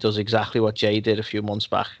 then he does exactly what Jay did a few months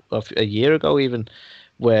back, or a year ago even,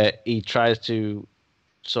 where he tries to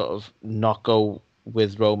sort of not go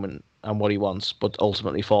with Roman and what he wants, but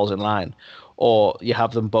ultimately falls in line. Or you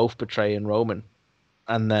have them both betraying Roman,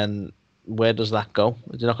 and then where does that go?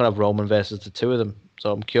 You're not going to have Roman versus the two of them.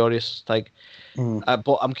 So I'm curious, but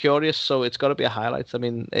I'm curious. So it's got to be a highlight. I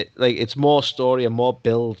mean, it's more story and more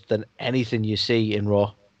build than anything you see in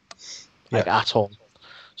Raw, at all.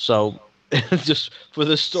 So just for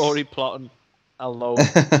the story plotting alone,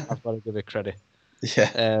 I've got to give it credit.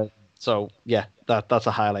 Yeah. So yeah, that's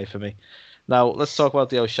a highlight for me. Now, let's talk about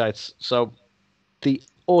the Oshites. So, the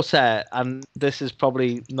utter, and this is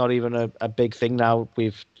probably not even a big thing now,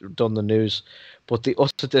 we've done the news, but the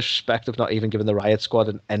utter disrespect of not even giving the Riot Squad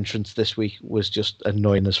an entrance this week was just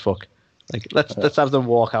annoying as fuck. Like, let's have them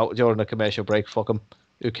walk out during a commercial break, fuck them,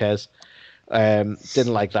 who cares? Didn't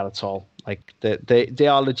like that at all. Like, they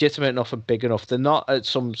are legitimate enough and big enough. They're not at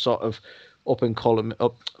some sort of up-and-coming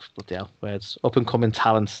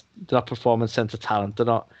talent. They're not performance center talent. They're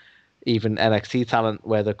not even NXT talent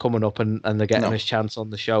where they're coming up and they're getting his chance on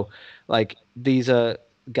the show. Like, these are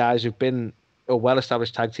guys who've been a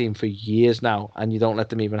well-established tag team for years now, and you don't let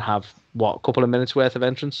them even have, a couple of minutes worth of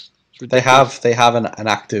entrance? They have an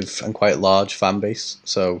active and quite large fan base,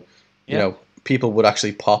 so you know, people would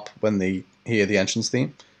actually pop when they hear the entrance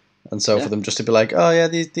theme, and so for them just to be like, oh yeah,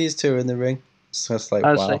 these two are in the ring, so it's like,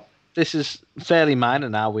 wow. This is fairly minor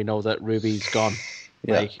now. We know that Ruby's gone.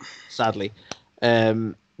 like sadly.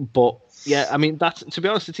 But yeah, I mean, that's, to be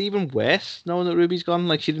honest, it's even worse knowing that Ruby's gone.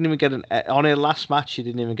 Like, she didn't even get on her last match. She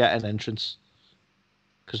didn't even get an entrance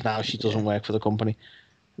because now she doesn't work for the company.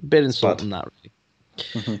 A bit insulting, that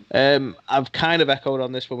really. I've kind of echoed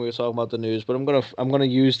on this when we were talking about the news, but I'm gonna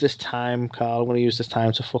use this time, Carl. I'm gonna use this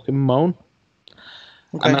time to fucking moan.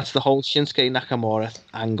 Okay. And that's the whole Shinsuke Nakamura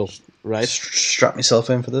angle, right? Strap myself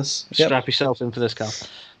in for this. Strap yourself in for this, Carl.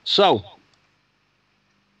 So,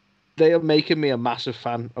 they are making me a massive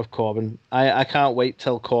fan of Corbin. I can't wait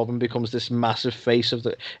till Corbin becomes this massive face of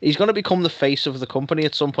the... He's going to become the face of the company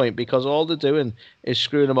at some point, because all they're doing is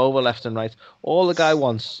screwing him over left and right. All the guy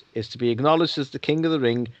wants is to be acknowledged as the king of the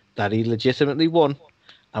ring, that he legitimately won,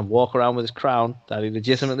 and walk around with his crown, that he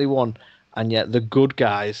legitimately won, and yet the good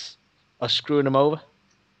guys are screwing him over.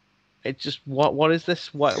 It's just, what is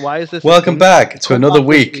this? Why is this? Welcome back to another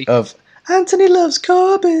week of Anthony loves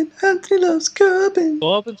Corbin. Anthony loves Corbin.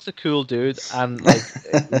 Corbin's a cool dude, and like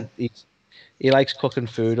he likes cooking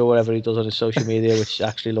food or whatever he does on his social media, which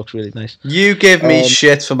actually looks really nice. You give me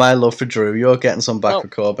shit for my love for Drew. You're getting some back for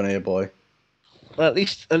Corbin here, boy. Well,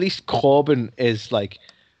 at least Corbin is like,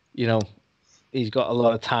 you know, he's got a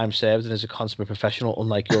lot of time served and is a consummate professional,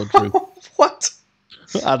 unlike your Drew. What?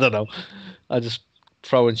 I don't know. I just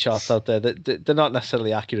throwing shots out there that they're not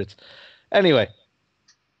necessarily accurate. Anyway,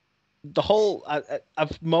 the whole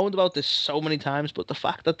I've moaned about this so many times, but the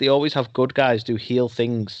fact that they always have good guys do heel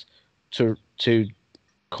things to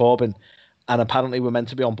Corbin, and apparently we're meant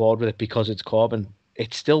to be on board with it because it's Corbin,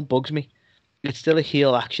 it still bugs me. It's still a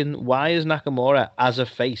heel action. Why is Nakamura as a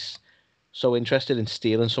face so interested in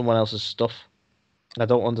stealing someone else's stuff? I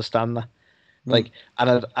don't understand that. Like,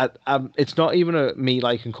 and it's not even a me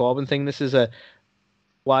liking Corbin thing. This is a,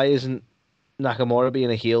 why isn't Nakamura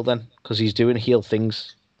being a heel then? Because he's doing heel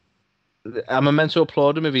things. Am I meant to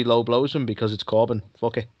applaud him if he low blows him because it's Corbin?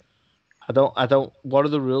 Fuck it. I don't. What are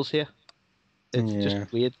the rules here? It's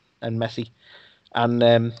just weird and messy.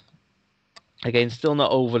 And again, still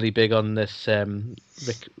not overly big on this.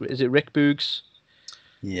 Is it Rick Boogs?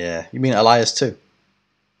 Yeah, you mean Elias too?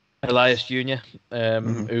 Elias Jr.,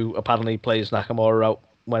 who apparently plays Nakamura out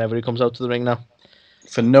whenever he comes out to the ring now.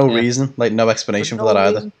 For no reason, like no explanation for that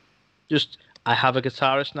either. Just, I have a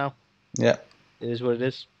guitarist now. Yeah. It is what it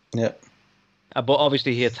is. Yeah. But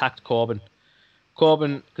obviously he attacked Corbin.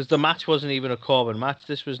 Because the match wasn't even a Corbin match.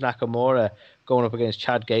 This was Nakamura going up against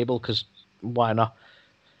Chad Gable, because why not?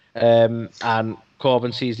 And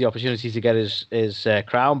Corbin sees the opportunity to get his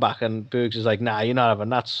crown back, and Boogs is like, nah, you're not having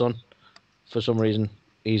that, son. For some reason,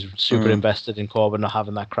 he's super invested in Corbin not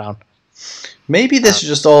having that crown. Maybe this is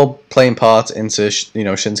just all playing part into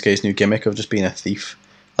Shinsuke's new gimmick of just being a thief.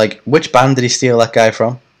 Like, which band did he steal that guy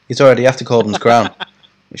from? He's already after Corbin's crown.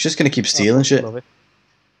 He's just going to keep stealing shit. Love it.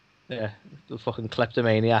 Yeah, the fucking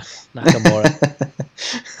kleptomaniac Nakamura.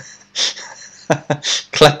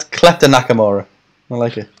 Klepto Nakamura. I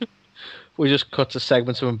like it. We just cut to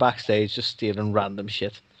segments of him backstage just stealing random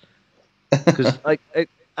shit. Because, like,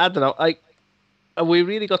 I don't know, like, we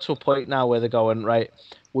really got to a point now where they're going, right,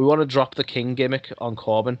 we want to drop the King gimmick on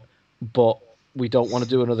Corbin, but we don't want to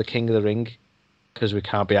do another King of the Ring because we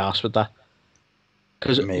can't be arsed with that.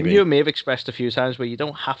 Because you and me have expressed a few times where you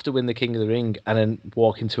don't have to win the King of the Ring and then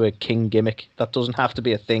walk into a King gimmick. That doesn't have to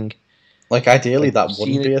be a thing. Like, ideally, that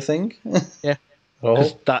wouldn't be a thing. Yeah.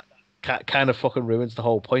 Because that kind of fucking ruins the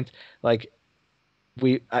whole point. Like,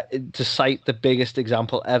 to cite the biggest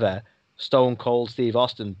example ever, Stone Cold Steve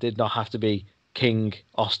Austin did not have to be King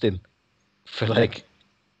Austin for like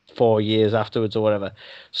 4 years afterwards or whatever.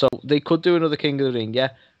 So they could do another King of the Ring, yeah.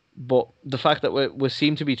 But the fact that we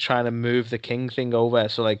seem to be trying to move the King thing over,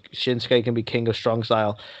 so like Shinsuke can be King of Strong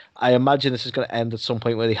Style, I imagine this is going to end at some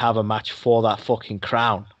point where they have a match for that fucking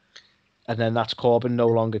crown, and then that's Corbin no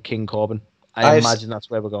longer King Corbin. I imagine that's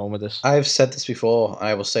where we're going with this. I've said this before, and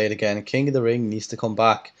I will say it again. King of the Ring needs to come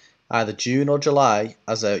back either June or July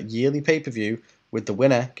as a yearly pay-per-view with the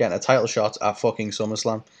winner getting a title shot at fucking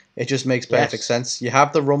SummerSlam. It just makes perfect sense. You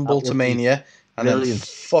have the Rumble to Mania, and then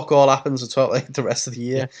fuck all happens at the rest of the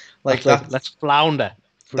year. Yeah. Like that. Let's flounder.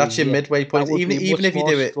 That's your midway point. Even if you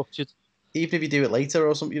do it, even if you do it later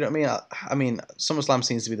or something, you know what I mean? I mean, SummerSlam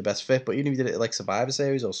seems to be the best fit, but even if you did it like Survivor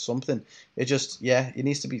Series or something, it just it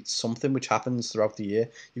needs to be something which happens throughout the year.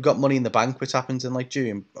 You've got Money in the Bank, which happens in like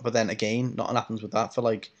June, but then again, nothing happens with that for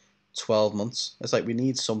like 12 months. It's like we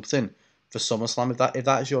need something for SummerSlam. If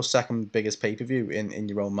that is your second biggest pay-per-view in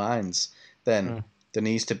your own minds, then there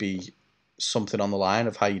needs to be something on the line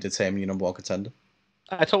of how you determine your number one contender.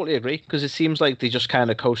 I totally agree, because it seems like they just kind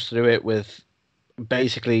of coast through it with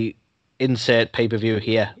basically insert pay-per-view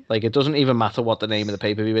here. Like, it doesn't even matter what the name of the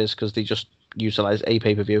pay-per-view is, because they just utilize a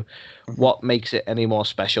pay-per-view. What makes it any more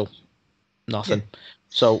special? Nothing. Yeah.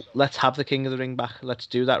 So let's have the King of the Ring back. Let's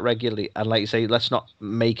do that regularly. And like you say, let's not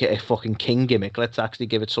make it a fucking king gimmick. Let's actually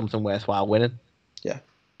give it something worthwhile winning. Yeah.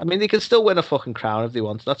 I mean, they can still win a fucking crown if they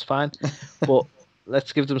want. That's fine. But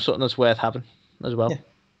let's give them something that's worth having as well.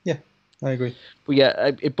 Yeah, I agree. But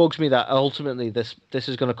yeah, it bugs me that ultimately this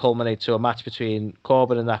is going to culminate to a match between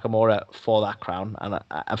Corbin and Nakamura for that crown. And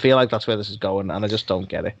I feel like that's where this is going, and I just don't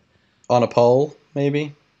get it. On a pole,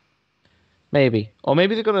 maybe? Maybe. Or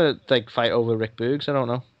maybe they're going to like fight over Rick Boogs. I don't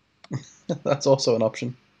know. That's also an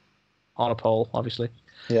option. On a pole, obviously.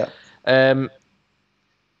 Yeah.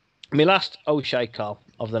 My last shite call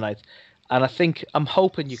of the night, and I'm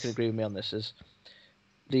hoping you can agree with me on this, is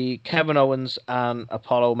the Kevin Owens and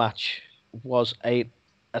Apollo match was a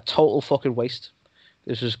total fucking waste.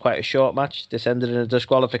 This was quite a short match. This ended in a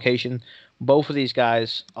disqualification. Both of these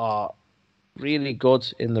guys are really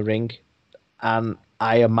good in the ring, and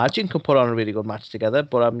I imagine can put on a really good match together,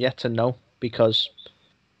 but I'm yet to know because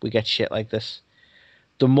we get shit like this.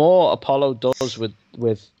 The more Apollo does with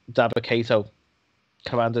Dabba-Kato,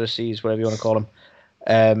 Commander of the Seas, whatever you want to call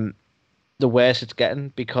him, the worse it's getting,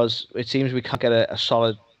 because it seems we can't get a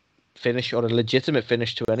solid finish or a legitimate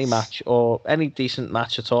finish to any match or any decent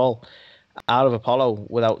match at all out of Apollo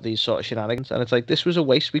without these sort of shenanigans. And it's like, this was a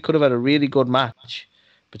waste. We could have had a really good match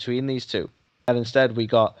between these two, and instead we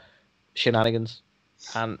got shenanigans.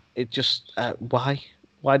 And it just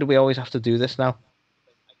why do we always have to do this now?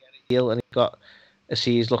 And he's got a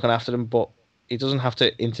Seas looking after him, but he doesn't have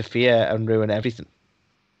to interfere and ruin everything.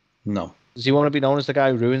 No. Does he want to be known as the guy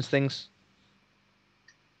who ruins things?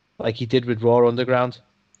 Like he did with Raw Underground?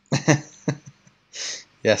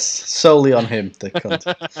 Yes, solely on him, the cunt.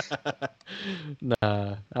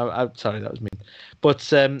 Nah, I'm sorry, that was mean.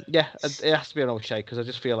 But yeah, it has to be an shite, because I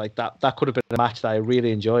just feel like that could have been a match that I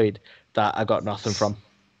really enjoyed that I got nothing from,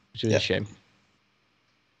 which is a shame.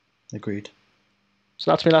 Agreed.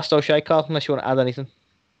 So that's my last shite, Carl, unless you want to add anything.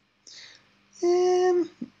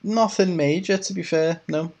 Nothing major, to be fair.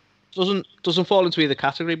 No. Doesn't fall into either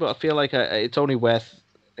category, but I feel like it's only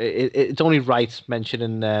it's only right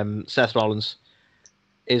mentioning Seth Rollins.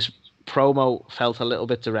 His promo felt a little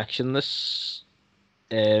bit directionless.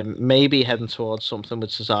 Maybe heading towards something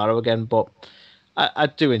with Cesaro again, but I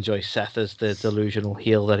do enjoy Seth as the delusional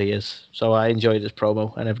heel that he is. So I enjoyed his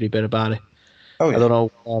promo and every bit about it. Oh, yeah. I don't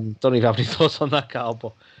know. Don't even have any thoughts on that, Carl,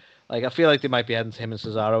 but like I feel like they might be heading to him and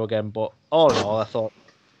Cesaro again. But all in all, I thought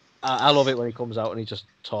I love it when he comes out and he just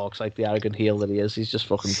talks like the arrogant heel that he is. He's just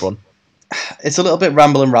fucking fun. It's a little bit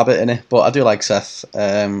rambling rabbit in it, but I do like Seth.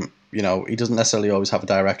 You know, he doesn't necessarily always have a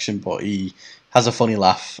direction, but he has a funny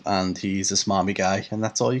laugh and he's a smarmy guy, and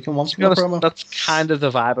that's all you can want from a promo. That's kind of the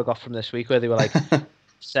vibe I got from this week, where they were like,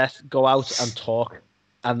 Seth, go out and talk,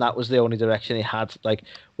 and that was the only direction he had. Like,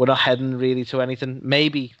 we're not heading really to anything.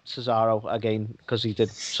 Maybe Cesaro again, because he did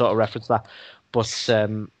sort of reference that, but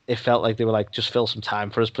it felt like they were like, just fill some time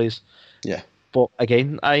for us, please. Yeah. But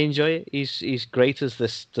again, I enjoy it. He's great as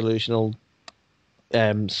this delusional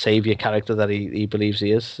savior character that he believes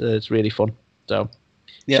he is. It's really fun. So,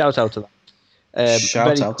 shout out to that.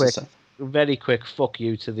 Shout out to Seth. Very quick fuck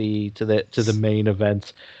you to the main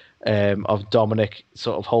event of Dominic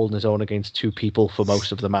sort of holding his own against two people for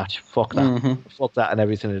most of the match. Fuck that. Mm-hmm. Fuck that and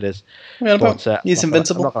everything it is. But, he's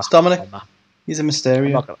invincible. It's Dominic. He's a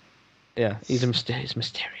Mysterio. He's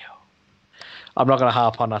Mysterio. I'm not going to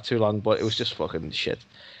harp on that too long, but it was just fucking shit.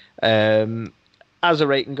 As a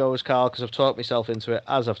rating goes, Carl, because I've talked myself into it,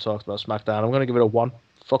 as I've talked about SmackDown, I'm going to give it a 1.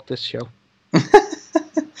 Fuck this show. Do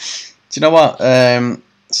you know what?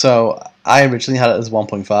 So I originally had it as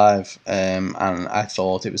 1.5, and I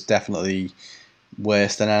thought it was definitely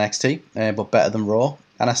worse than NXT, but better than Raw.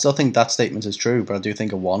 And I still think that statement is true, but I do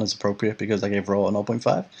think a 1 is appropriate because I gave Raw a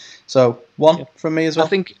 0.5. So 1 from me as well.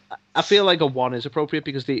 I feel like a 1 is appropriate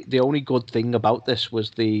because the only good thing about this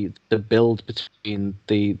was the build between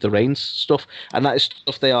the Reigns stuff, and that is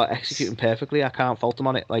stuff they are executing perfectly. I can't fault them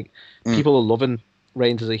on it. Like, people are loving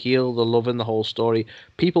Reigns as a heel, they're loving the whole story.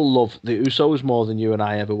 People love the Usos more than you and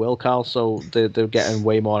I ever will, Carl, so they're getting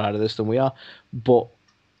way more out of this than we are. But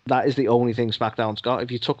that is the only thing SmackDown's got.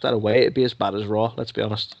 If you took that away, it'd be as bad as Raw, let's be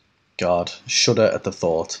honest. God, shudder at the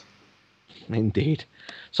thought. Indeed.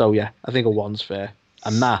 So yeah, I think a 1's fair.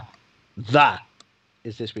 And that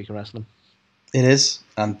is This Week in Wrestling. It is.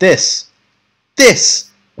 And this is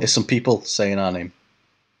some people saying our name.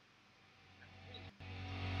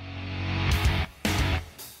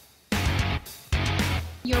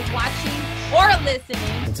 You're watching or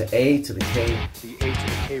listening to A to the K.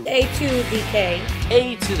 The A to the K.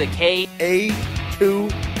 A to the K. A to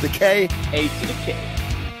the K. A to the K.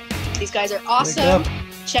 A to the K. These guys are awesome.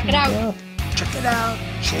 Check it out. Check it out.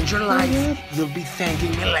 Change your life. You'll be thanking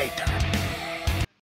me later.